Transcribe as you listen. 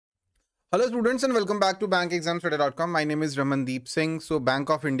Hello students and welcome back to BankExamsToday.com. My name is Ramandeep Singh. So Bank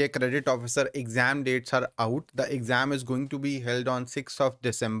of India Credit Officer exam dates are out. The exam is going to be held on 6th of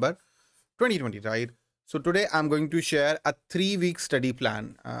December 2020, right? So today I'm going to share a 3-week study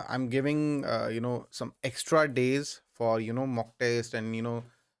plan. I'm giving some extra days for mock test and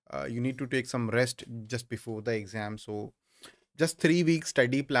you need to take some rest just before the exam. So just 3 week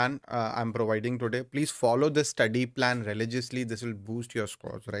study plan I'm providing today. Please follow this study plan religiously. This will boost your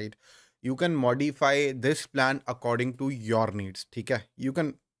scores, right? You can modify this plan according to your needs. Okay, you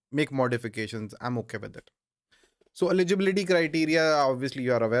can make modifications. I'm okay with it. So eligibility criteria, obviously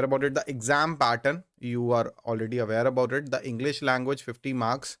you are aware about it. The exam pattern, you are already aware about it. The English language 50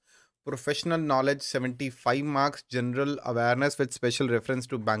 marks, professional knowledge 75 marks, general awareness with special reference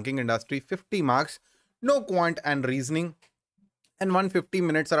to banking industry 50 marks, no quant and reasoning, and 150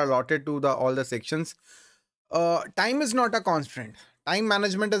 minutes are allotted to the all the sections. Time is not a constraint. Time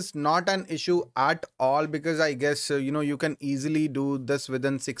management is not an issue at all, because I guess you can easily do this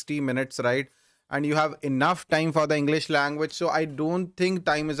within 60 minutes, right? And you have enough time for the English language, so I don't think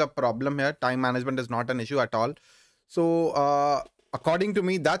time is a problem here. Time management is not an issue at all. So according to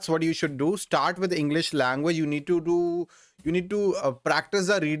me, that's what you should do. Start with English language. You need to practice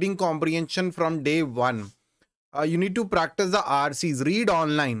the reading comprehension from day one. You need to practice the RCs. Read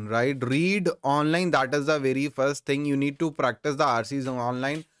online, right? Read online. That is the very first thing. You need to practice the RCs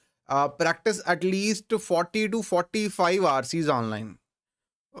online. Practice at least 40 to 45 RCs online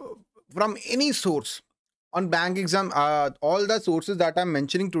from any source. On bank exam, all the sources that I'm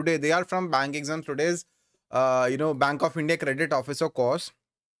mentioning today, they are from Bank Exam Today's Bank of India Credit Officer course.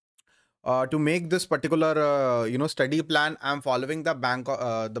 To make this particular study plan, I'm following the Bank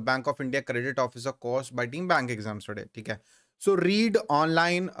of India Credit Officer course by Team Bank Exams Today. Okay. So read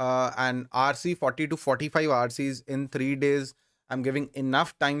online and RC 40 to 45 RCs in 3 days. I'm giving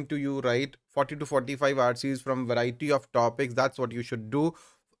enough time to you, right? 40 to 45 RCs from variety of topics. That's what you should do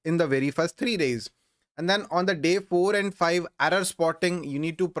in the very first 3 days. And then on the day 4 and 5, error spotting, you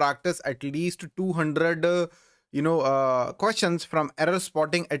need to practice at least 200 questions from error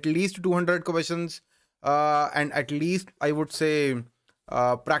spotting, at least 200 questions, and at least I would say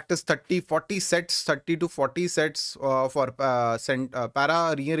practice 30 to 40 sets for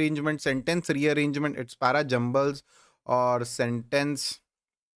para rearrangement, sentence rearrangement. It's para jumbles or sentence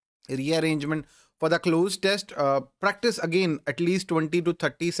rearrangement. For the closed test, practice again at least 20 to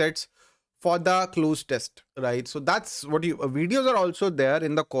 30 sets for the closed test, right? So that's what videos are also there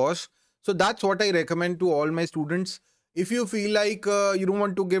in the course. So that's what I recommend to all my students. If you feel like you don't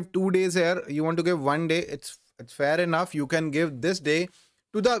want to give 2 days here, you want to give 1 day, it's fair enough. You can give this day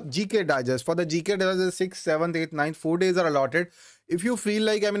to the GK digest. For the GK digest, 6th, 7th, 8th, 9th, 4 days are allotted. If you feel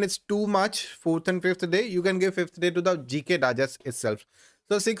like, it's too much, 4th and 5th day, you can give 5th day to the GK digest itself.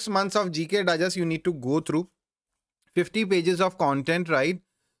 So 6 months of GK digest, you need to go through 50 pages of content, right?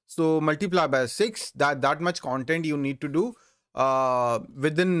 So multiply by 6, that much content you need to do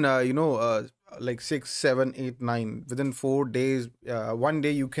within like 6, 7, 8, 9, within 4 days. 1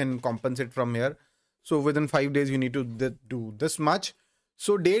 day you can compensate from here. So within 5 days you need to do this much.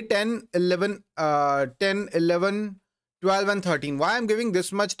 So day 10, 11, 12 and 13. Why I'm giving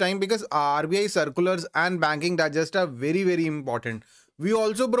this much time? Because RBI circulars and banking digest are very, very important. We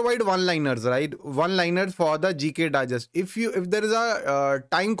also provide one-liners, right? One-liners for the GK digest. If there is a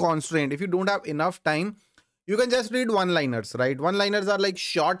time constraint, if you don't have enough time, you can just read one-liners, right? One-liners are like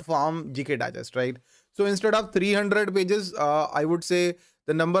short form GK digest, right? So instead of 300 pages, I would say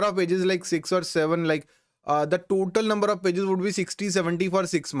the number of pages like 6 or 7, like the total number of pages would be 60, 70 for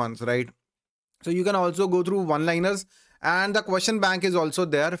 6 months, right? So you can also go through one-liners, and the question bank is also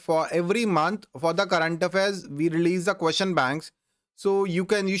there for every month. For the current affairs, we release the question banks. So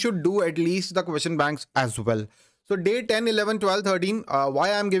you should do at least the question banks as well. So day 10, 11, 12, 13,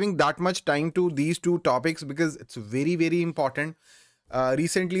 why I'm giving that much time to these two topics? Because it's very, very important.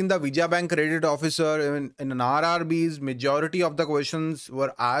 Recently in the Vijaya Bank Credit Officer, in an RRBs, majority of the questions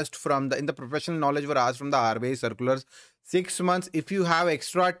were asked in the professional knowledge were asked from the RBI circulars. 6 months, if you have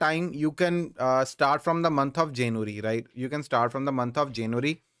extra time, you can start from the month of January, right? You can start from the month of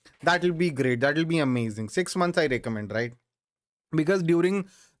January. That will be great. That will be amazing. 6 months I recommend, right? Because during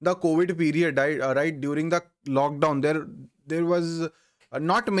the COVID period, right, during the lockdown, there was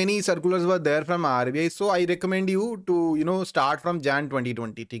not many circulars were there from RBI. So I recommend you to start from Jan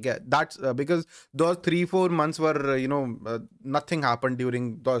 2020. Okay? That's because those 3-4 months were nothing happened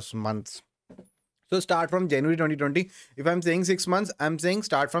during those months. So start from January 2020. If I'm saying 6 months, I'm saying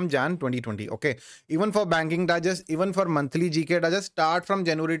start from Jan 2020. Okay. Even for banking digest, even for monthly GK digest, start from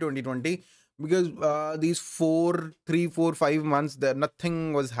January 2020. because these 3, 4, 5 months there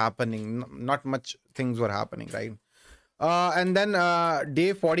nothing was happening, not much things were happening, right? And then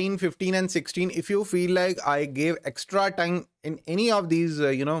day 14, 15 and 16, if you feel like I gave extra time in any of these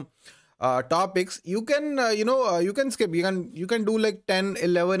topics, you can you can skip, you can do like 10,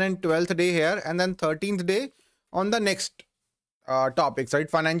 11 and 12th day here, and then 13th day on the next topics, right?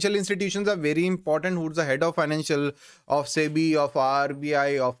 Financial institutions are very important. Who's the head of financial, of SEBI, of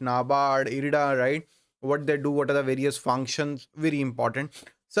RBI, of NABARD, IRDA, right? What they do, what are the various functions, very important.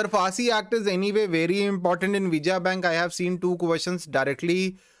 Sarfasi Act is anyway very important in Vijaya Bank. I have seen 2 questions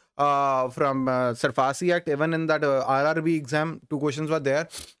directly from Sarfasi Act. Even in that RRB exam, 2 questions were there.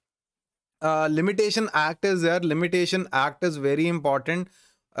 Limitation Act is there. Limitation Act is very important.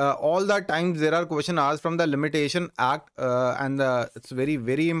 All the times there are question asked from the Limitation Act, and it's very,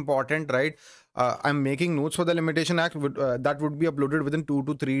 very important, right? I'm making notes for the Limitation Act. That would be uploaded within 2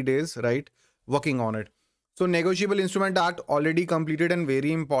 to 3 days, right? Working on it. So Negotiable Instrument Act already completed and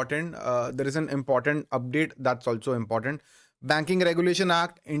very important. There is an important update that's also important. Banking Regulation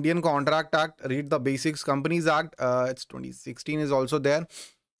Act, Indian Contract Act, read the basics. Companies Act, it's 2016 is also there.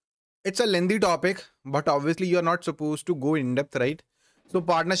 It's a lengthy topic, but obviously you're not supposed to go in depth, right? So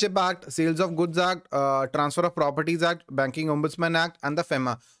Partnership Act, Sales of Goods Act, Transfer of Properties Act, Banking Ombudsman Act, and the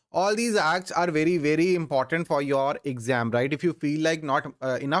FEMA. All these acts are very, very important for your exam, right? If you feel like not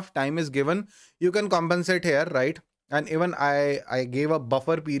enough time is given, you can compensate here, right? And even I gave a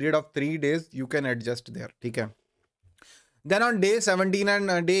buffer period of 3 days. You can adjust there. Okay. Then on day 17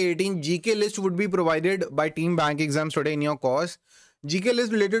 and day 18, GK list would be provided by Team Bank Exams Today in your course. GK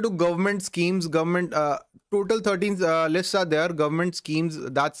list related to government schemes, government total 13 lists are there. Government schemes,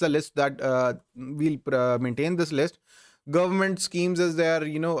 that's the list that we'll maintain this list. Government schemes is there,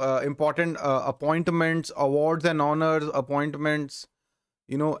 important appointments, awards and honors, appointments,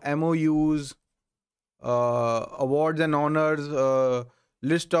 MOUs, awards and honors,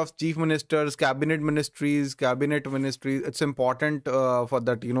 list of chief ministers, cabinet ministries. It's important for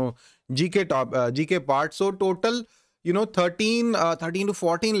that, GK part. So total, 13 to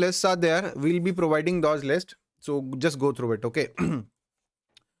 14 lists are there. We'll be providing those lists. So just go through it. Okay.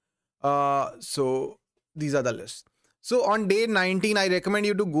 So these are the lists. So on day 19, I recommend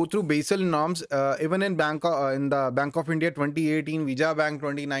you to go through Basel norms, even in the Bank of India 2018, Vijaya Bank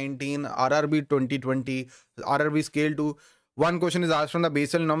 2019, RRB 2020, RRB scale 2. One question is asked from the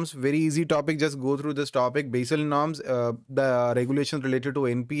Basel norms. Very easy topic. Just go through this topic. Basel norms, the regulations related to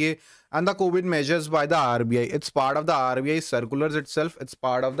NPA and the COVID measures by the RBI. It's part of the RBI circulars itself. It's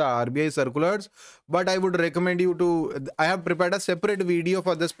part of the RBI circulars. But I would recommend you to, I have prepared a separate video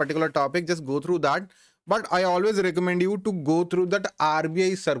for this particular topic. Just go through that. But I always recommend you to go through that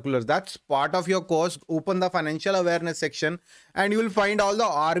RBI circulars. That's part of your course. Open the financial awareness section and you will find all the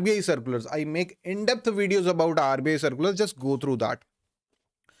RBI circulars. I make in-depth videos about RBI circulars. Just go through that.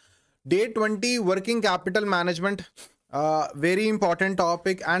 Day 20, working capital management. Very important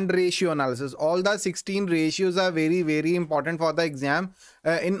topic, and ratio analysis. All the 16 ratios are very, very important for the exam.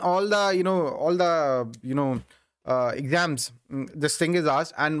 In all the, exams, this thing is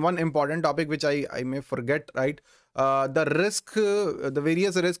asked. And one important topic which I may forget, right? The risk, the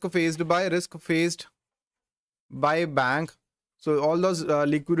various risk faced by bank. So all those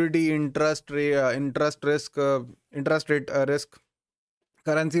liquidity, interest risk, interest rate risk,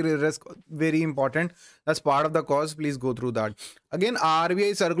 currency risk, very important. That's part of the course. Please go through that. Again,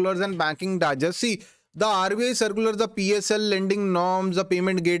 RBI circulars and banking digest. See, the RBI circulars, the PSL lending norms, the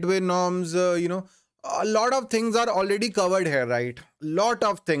payment gateway norms, a lot of things are already covered here, right? Lot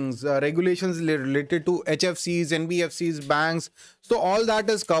of things, regulations related to HFCs, NBFCs, banks. So all that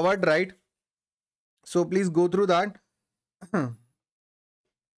is covered, right? So please go through that.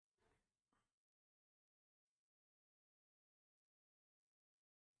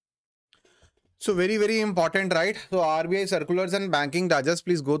 So very, very important, right? So RBI circulars and banking digest,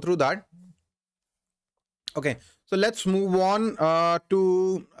 please go through that. Okay, so let's move on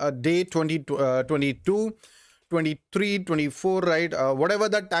to day 22, 23, 24, right? Whatever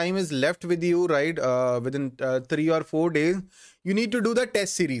the time is left with you, right? Within 3 or 4 days, you need to do the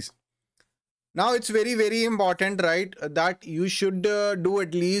test series. Now it's very, very important, right? That you should do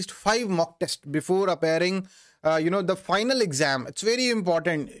at least 5 mock tests before appearing, the final exam. It's very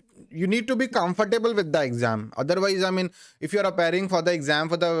important. You need to be comfortable with the exam. Otherwise, I mean, if you're appearing for the exam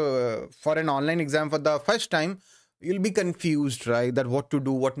for an online exam for the first time, you'll be confused, right? That what to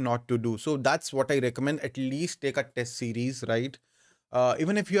do, what not to do. So that's what I recommend. At least take a test series, right?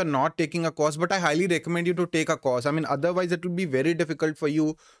 even if you are not taking a course, but I highly recommend you to take a course. I mean, otherwise it will be very difficult for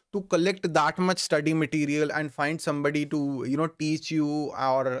you to collect that much study material and find somebody to, teach you,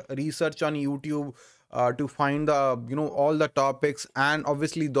 or research on YouTube to find the, all the topics. And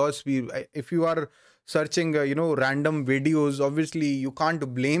obviously those if you are searching, random videos, obviously you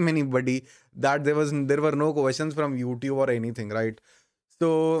can't blame anybody that there were no questions from YouTube or anything, right?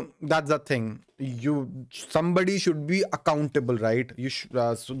 So that's the thing. Somebody should be accountable, right?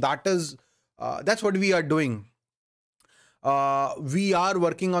 So that's what we are doing. We are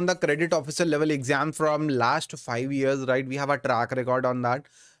working on the credit officer level exam from last 5 years, right? We have a track record on that.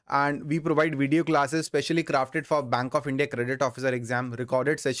 And we provide video classes specially crafted for Bank of India credit officer exam.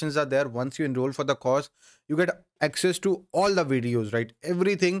 Recorded sessions are there. Once you enroll for the course, you get access to all the videos, right?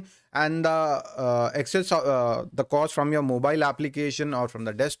 Everything. And the access the course from your mobile application or from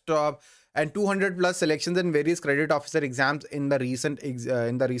the desktop, and 200 plus selections in various credit officer exams in the recent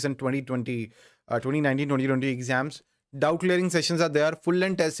 2020 2019 2020 exams. Doubt clearing sessions are there. Full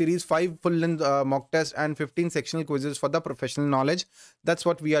length test series, 5 full length mock tests, and 15 sectional quizzes for the professional knowledge. That's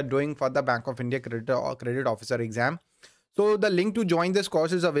what we are doing for the Bank of India credit officer exam. So the link to join this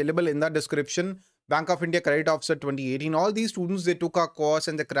course is available in the description. Bank of India Credit Officer 2018. All these students, they took our course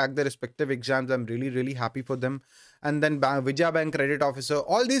and they cracked their respective exams. I'm really, really happy for them. And then Vijaya Bank Credit Officer.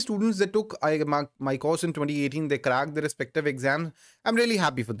 All these students, they took my course in 2018. They cracked their respective exams. I'm really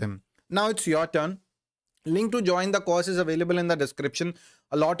happy for them. Now it's your turn. Link to join the course is available in the description.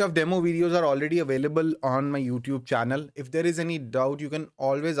 A lot of demo videos are already available on my YouTube channel. If there is any doubt, you can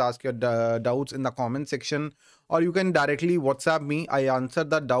always ask your doubts in the comment section, or you can directly WhatsApp me. I answer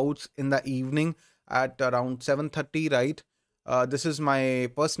the doubts in the evening at around 7:30, right? This is my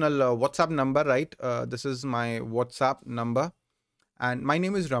personal WhatsApp number, right? This is my WhatsApp number. And my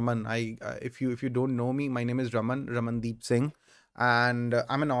name is Raman. If you don't know me, my name is Ramandeep Singh, and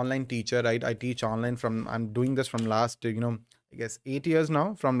I'm an online teacher, right? I teach online I'm doing this from last, I guess 8 years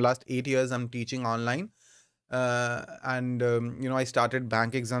now. From last 8 years, I'm teaching online. I started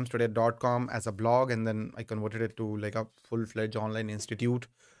BankExamsToday.com as a blog, and then I converted it to like a full-fledged online institute.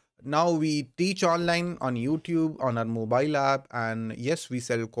 Now we teach online on YouTube, on our mobile app, and yes, we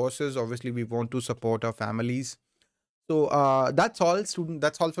sell courses. Obviously, we want to support our families. So that's all, student.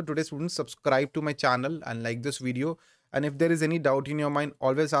 That's all for today, students. Subscribe to my channel and like this video. And if there is any doubt in your mind,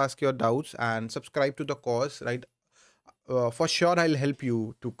 always ask your doubts and subscribe to the course, right? For sure, I'll help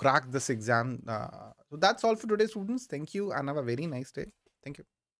you to crack this exam. So that's all for today, students. Thank you and have a very nice day. Thank you.